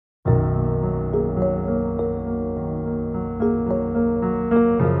Good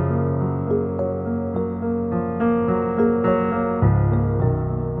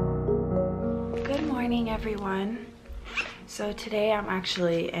morning, everyone. So today I'm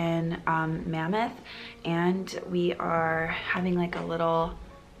actually in Mammoth, and we are having like a little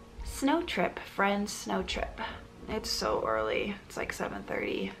snow trip, friends snow trip. It's so early, it's like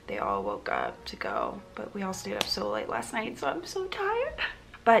 7:30. They all woke up to go, but we all stayed up so late last night, so I'm so tired.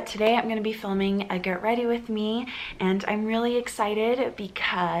 But today I'm gonna be filming a Get Ready With Me, and I'm really excited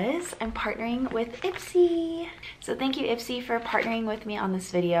because I'm partnering with Ipsy. So thank you, Ipsy, for partnering with me on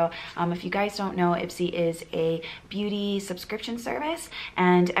this video. If you guys don't know, Ipsy is a beauty subscription service,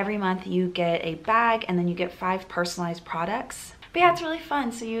 and every month you get a bag and then you get 5 personalized products. But yeah, it's really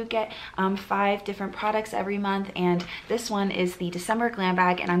fun. So you get 5 different products every month, and this one is the December glam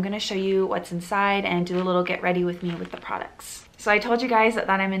bag, and I'm gonna show you what's inside and do a little get ready with me with the products. So I told you guys that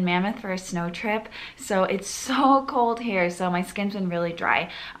I'm in Mammoth for a snow trip, so it's so cold here, so my skin's been really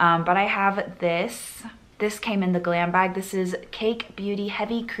dry. But I have this. This came in the glam bag. This is Cake Beauty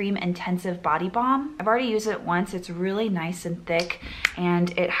Heavy Cream Intensive Body Balm. I've already used it once. It's really nice and thick,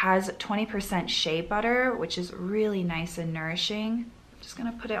 and it has 20% shea butter, which is really nice and nourishing. I'm just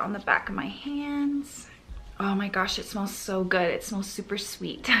gonna put it on the back of my hands. Oh my gosh, it smells so good. It smells super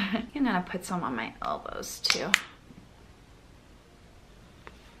sweet. I'm gonna put some on my elbows too,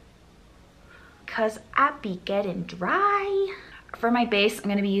 cause I be getting dry. For my base, I'm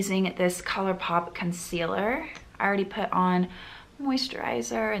gonna be using this ColourPop concealer. I already put on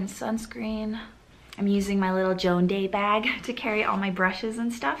moisturizer and sunscreen. I'm using my little Joan Day bag to carry all my brushes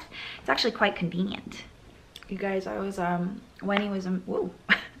and stuff. It's actually quite convenient. You guys, I was, Wenny was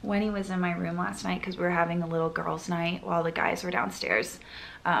in my room last night because we were having a little girls' night while the guys were downstairs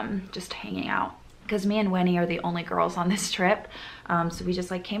just hanging out. Because me and Wenny are the only girls on this trip. So we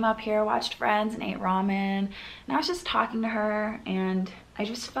just like came up here, watched Friends, and ate ramen. And I was just talking to her, and I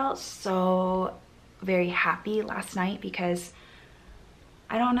just felt so very happy last night because,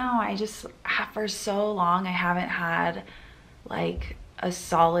 I don't know, I just, for so long, I haven't had like a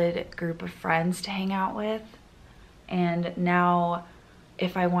solid group of friends to hang out with. And now,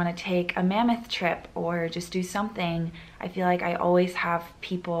 if I want to take a Mammoth trip or just do something, I feel like I always have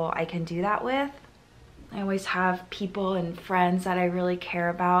people I can do that with. I always have people and friends that I really care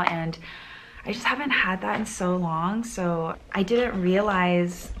about, and I just haven't had that in so long. So I didn't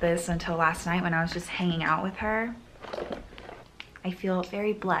realize this until last night when I was just hanging out with her. I feel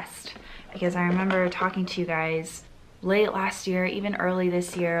very blessed because I remember talking to you guys late last year, even early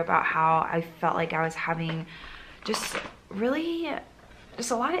this year, about how I felt like I was having just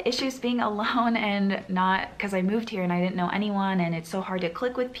a lot of issues being alone, and not because I moved here and I didn't know anyone, and it's so hard to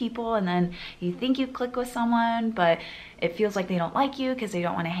click with people, and then you think you click with someone but it feels like they don't like you because they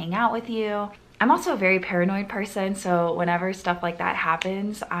don't want to hang out with you. I'm also a very paranoid person, so whenever stuff like that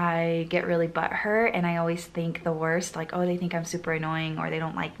happens, I get really butthurt, and I always think the worst, like, oh, they think I'm super annoying or they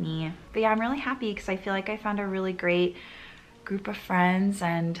don't like me. But yeah, I'm really happy because I feel like I found a really great group of friends,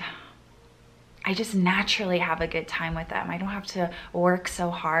 and I just naturally have a good time with them. I don't have to work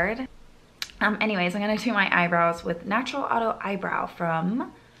so hard. Anyways, I'm gonna do my eyebrows with Natural Auto Eyebrow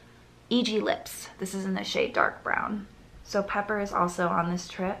from EG Lips. This is in the shade Dark Brown. So Pepper is also on this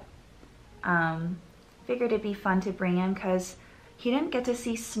trip. Figured it'd be fun to bring him because he didn't get to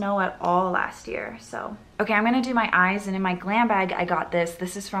see snow at all last year, so. Okay, I'm gonna do my eyes, and in my glam bag, I got this.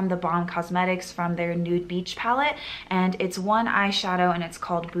 This is from the Balm Cosmetics from their Nude Beach palette, and it's one eyeshadow, and it's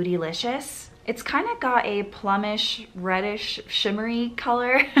called Bootylicious. It's kind of got a plumish, reddish, shimmery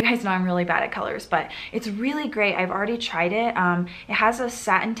color. You guys know I'm really bad at colors, but it's really great. I've already tried it. It has a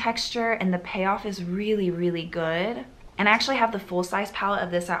satin texture, and the payoff is really, really good. And I actually have the full-size palette of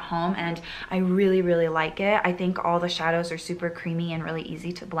this at home, and I really, really like it. I think all the shadows are super creamy and really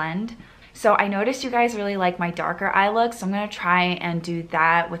easy to blend. So I noticed you guys really like my darker eye look, so I'm gonna try and do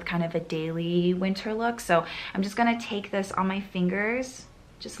that with kind of a daily winter look. So I'm just gonna take this on my fingers,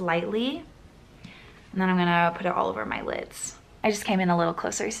 just lightly. And then I'm gonna put it all over my lids. I just came in a little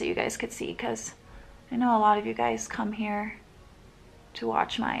closer so you guys could see, because I know a lot of you guys come here to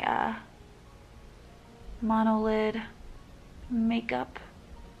watch my monolid makeup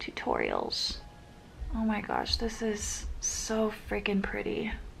tutorials. Oh my gosh, this is so freaking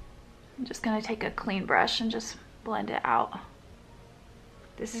pretty. I'm just gonna take a clean brush and just blend it out.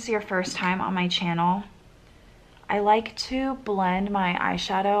 This is your first time on my channel. I like to blend my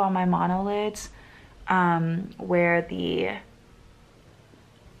eyeshadow on my monolids where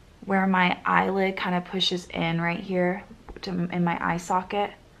my eyelid kind of pushes in right here in my eye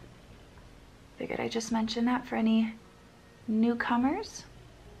socket. Figured I just mention that for any newcomers.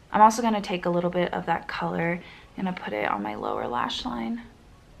 I'm also gonna take a little bit of that color and I'm gonna put it on my lower lash line.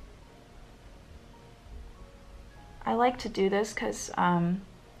 I like to do this because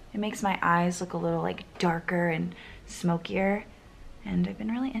it makes my eyes look a little like darker and smokier, and I've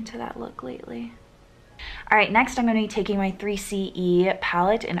been really into that look lately. All right, next I'm going to be taking my 3CE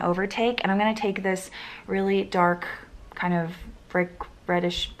palette in Overtake, and I'm going to take this really dark kind of brick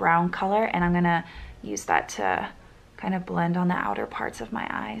reddish brown color, and I'm going to use that to kind of blend on the outer parts of my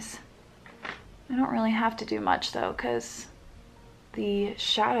eyes. I don't really have to do much though, because the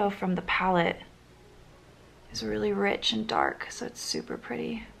shadow from the palette is really rich and dark, so it's super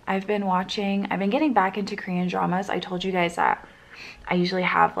pretty. I've been getting back into Korean dramas. I told you guys that I usually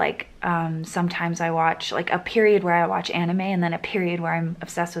have like, sometimes I watch like a period where I watch anime and then a period where I'm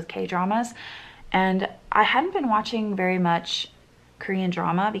obsessed with K-dramas. And I hadn't been watching very much Korean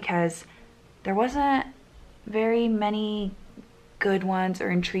drama because there wasn't very many good ones or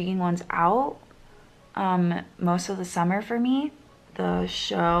intriguing ones out most of the summer for me. The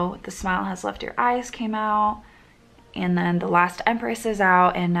show The Smile Has Left Your Eyes came out, and then The Last Empress is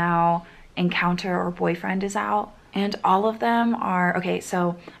out, and now Encounter or Boyfriend is out. And all of them are, okay,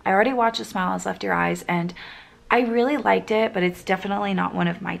 so I already watched The Smile Has Left Your Eyes and I really liked it, but it's definitely not one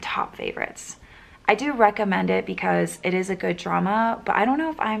of my top favorites. I do recommend it because it is a good drama, but I don't know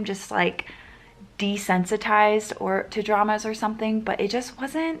if I'm just like desensitized or to dramas or something, but it just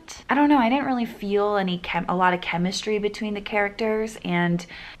wasn't, I don't know, I didn't really feel a lot of chemistry between the characters, and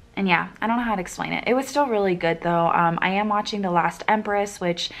yeah, I don't know how to explain it. It was still really good though. I am watching The Last Empress,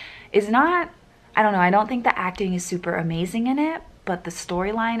 which is not, I don't know, I don't think the acting is super amazing in it, but the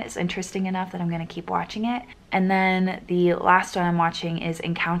storyline is interesting enough that I'm gonna keep watching it. And then the last one I'm watching is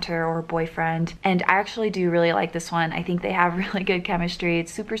Encounter or Boyfriend, and I actually do really like this one. I think they have really good chemistry.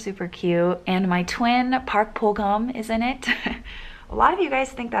 It's super, super cute. And my twin, Park Bo-gum, is in it. A lot of you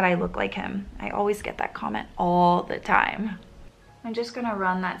guys think that I look like him. I always get that comment all the time. I'm just gonna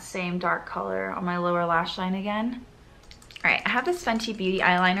run that same dark color on my lower lash line again. All right, I have this Fenty Beauty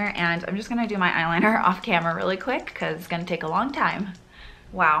eyeliner, and I'm just gonna do my eyeliner off camera really quick because it's gonna take a long time.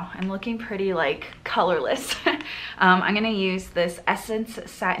 Wow, I'm looking pretty like colorless. I'm gonna use this Essence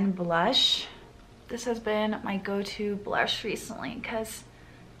Satin Blush. This has been my go-to blush recently because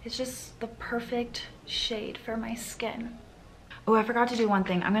it's just the perfect shade for my skin. Oh, I forgot to do one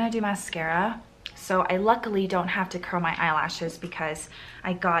thing. I'm gonna do mascara. So I luckily don't have to curl my eyelashes because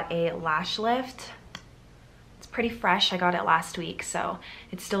I got a lash lift. It's pretty fresh. I got it last week, so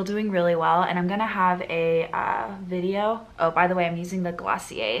it's still doing really well. And I'm gonna have a video. Oh, by the way, I'm using the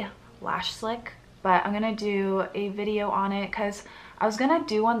Glossier Lash Slick, but I'm gonna do a video on it because I was gonna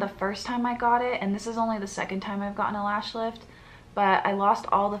do one the first time I got it, and this is only the second time I've gotten a lash lift, but I lost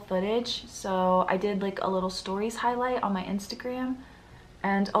all the footage, so I did like a little stories highlight on my Instagram,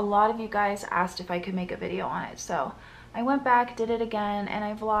 and a lot of you guys asked if I could make a video on it, so I went back, did it again, and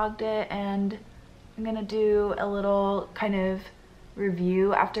I vlogged it, and I'm gonna do a little kind of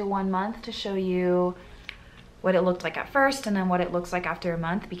review after 1 month to show you what it looked like at first and then what it looks like after a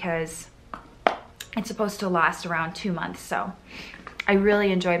month, because it's supposed to last around 2 months. So I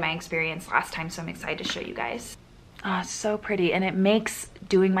really enjoyed my experience last time, so I'm excited to show you guys. Oh, it's so pretty, and it makes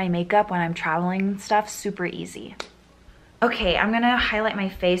doing my makeup when I'm traveling and stuff super easy. Okay, I'm gonna highlight my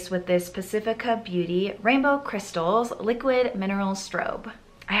face with this Pacifica Beauty Rainbow Crystals Liquid Mineral Strobe.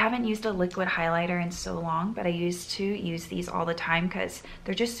 I haven't used a liquid highlighter in so long, but I used to use these all the time because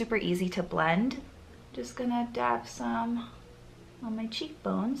they're just super easy to blend. Just gonna dab some on my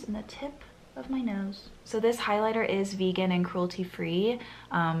cheekbones and the tip of my nose. So this highlighter is vegan and cruelty-free.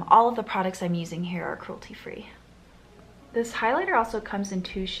 All of the products I'm using here are cruelty-free. This highlighter also comes in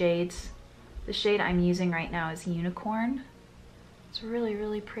 2 shades. The shade I'm using right now is Unicorn. It's really,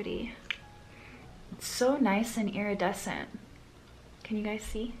 really pretty. It's so nice and iridescent. Can you guys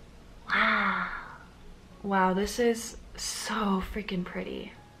see? Wow. Wow, this is so freaking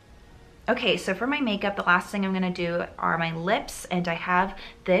pretty. Okay, so for my makeup, the last thing I'm gonna do are my lips, and I have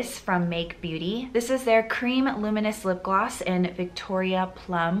this from Make Beauty. This is their Cream Luminous Lip Gloss in Victoria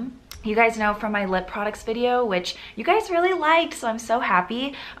Plum. You guys know from my lip products video, which you guys really liked, so I'm so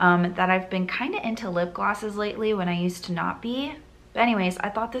happy that I've been kind of into lip glosses lately when I used to not be. But anyways, I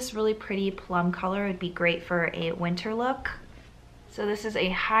thought this really pretty plum color would be great for a winter look. So this is a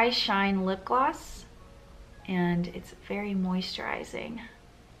high shine lip gloss, and it's very moisturizing,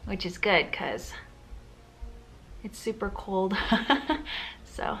 which is good because it's super cold.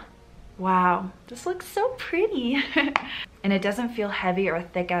 So, wow, this looks so pretty. And it doesn't feel heavy or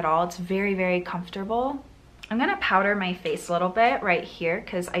thick at all. It's very, very comfortable. I'm gonna powder my face a little bit right here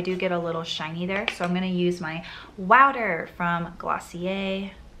because I do get a little shiny there. So I'm gonna use my Wowder from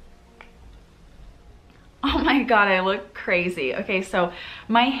Glossier. Oh my god, I look crazy. Okay, so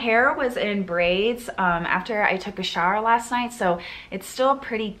my hair was in braids after I took a shower last night, so it's still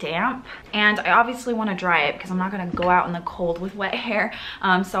pretty damp. And I obviously want to dry it because I'm not going to go out in the cold with wet hair.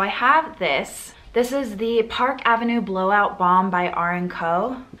 So I have this. This is the Park Avenue Blowout Balm by R &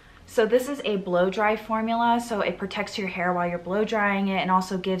 Co. So this is a blow dry formula, so it protects your hair while you're blow drying it and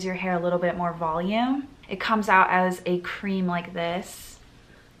also gives your hair a little bit more volume. It comes out as a cream like this.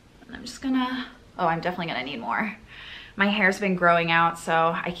 And I'm just gonna... Oh, I'm definitely gonna need more. My hair's been growing out,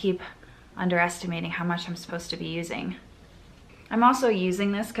 so I keep underestimating how much I'm supposed to be using. I'm also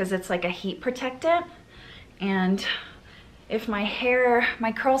using this because it's like a heat protectant, and if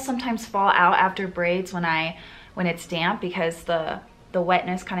my curls sometimes fall out after braids when it's damp because the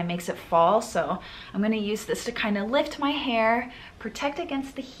wetness kind of makes it fall. So I'm gonna use this to kind of lift my hair, protect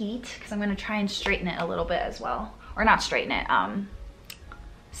against the heat, because I'm gonna try and straighten it a little bit as well. Or not straighten it,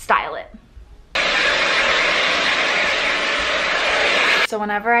 style it. So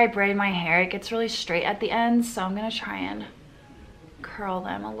whenever I braid my hair, it gets really straight at the ends, so I'm gonna try and curl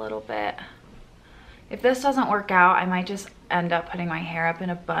them a little bit. If this doesn't work out, I might just end up putting my hair up in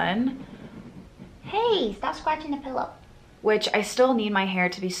a bun. Hey, stop scratching the pillow. Which I still need my hair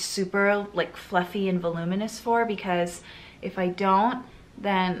to be super like fluffy and voluminous for, because if I don't,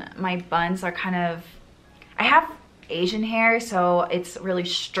 then my buns are kind of, I have Asian hair, so it's really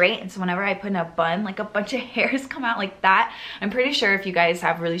straight, and so whenever I put in a bun, like a bunch of hairs come out like that. I'm pretty sure if you guys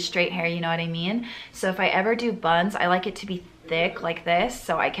have really straight hair, you know what I mean. So if I ever do buns, I like it to be thick like this,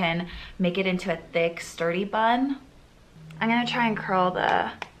 so I can make it into a thick, sturdy bun. I'm gonna try and curl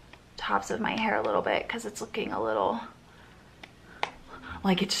the tops of my hair a little bit because it's looking a little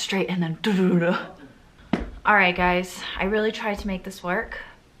like it's straight and then all right guys, I really tried to make this work,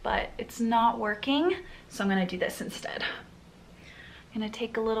 but it's not working, so I'm gonna do this instead. I'm gonna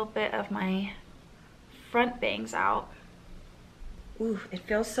take a little bit of my front bangs out. Ooh, it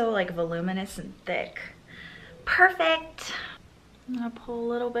feels so like voluminous and thick. Perfect. I'm gonna pull a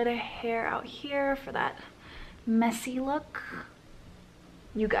little bit of hair out here for that messy look.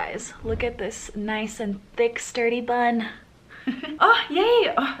 You guys, look at this nice and thick, sturdy bun. Oh,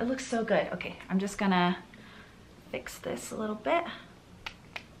 yay! Oh, it looks so good. Okay, I'm just gonna fix this a little bit.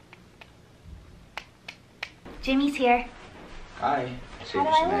 Jimmy's here. Hi. I saved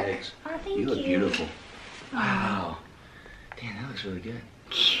you some eggs. Oh, thank you. You look beautiful. Wow. Damn, that looks really good.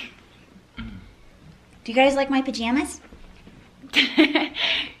 Do you guys like my pajamas?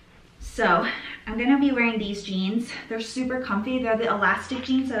 So, I'm gonna be wearing these jeans. They're super comfy. They're the elastic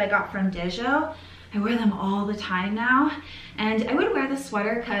jeans that I got from Dejo. I wear them all the time now. And I would wear this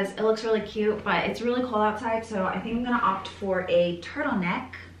sweater because it looks really cute, but it's really cold outside, so I think I'm gonna opt for a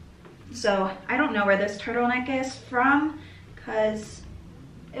turtleneck. So I don't know where this turtleneck is from because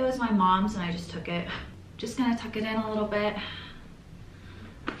it was my mom's and I just took it. Just gonna tuck it in a little bit.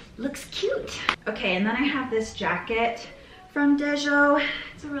 Looks cute. Okay, and then I have this jacket from Dejo.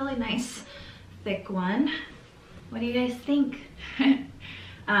 It's a really nice thick one. What do you guys think?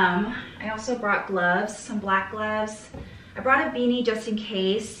 I also brought gloves, some black gloves. I brought a beanie just in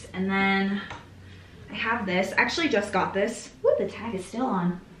case, and then I have this. I actually just got this. Ooh, the tag is still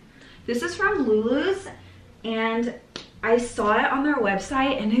on. This is from Lulu's, and I saw it on their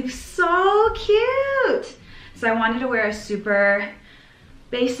website, and it was so cute. So I wanted to wear a super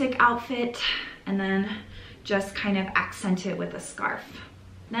basic outfit, and then just kind of accent it with a scarf.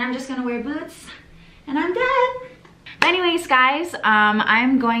 Then I'm just gonna wear boots, and I'm done. Anyways, guys,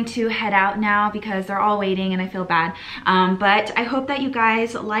 I'm going to head out now because they're all waiting and I feel bad. But I hope that you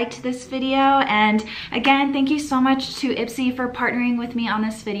guys liked this video. And again, thank you so much to Ipsy for partnering with me on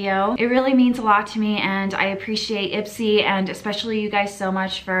this video. It really means a lot to me, and I appreciate Ipsy and especially you guys so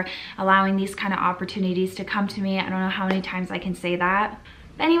much for allowing these kind of opportunities to come to me. I don't know how many times I can say that.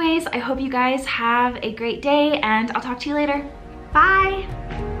 But anyways, I hope you guys have a great day, and I'll talk to you later.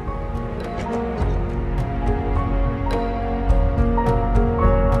 Bye.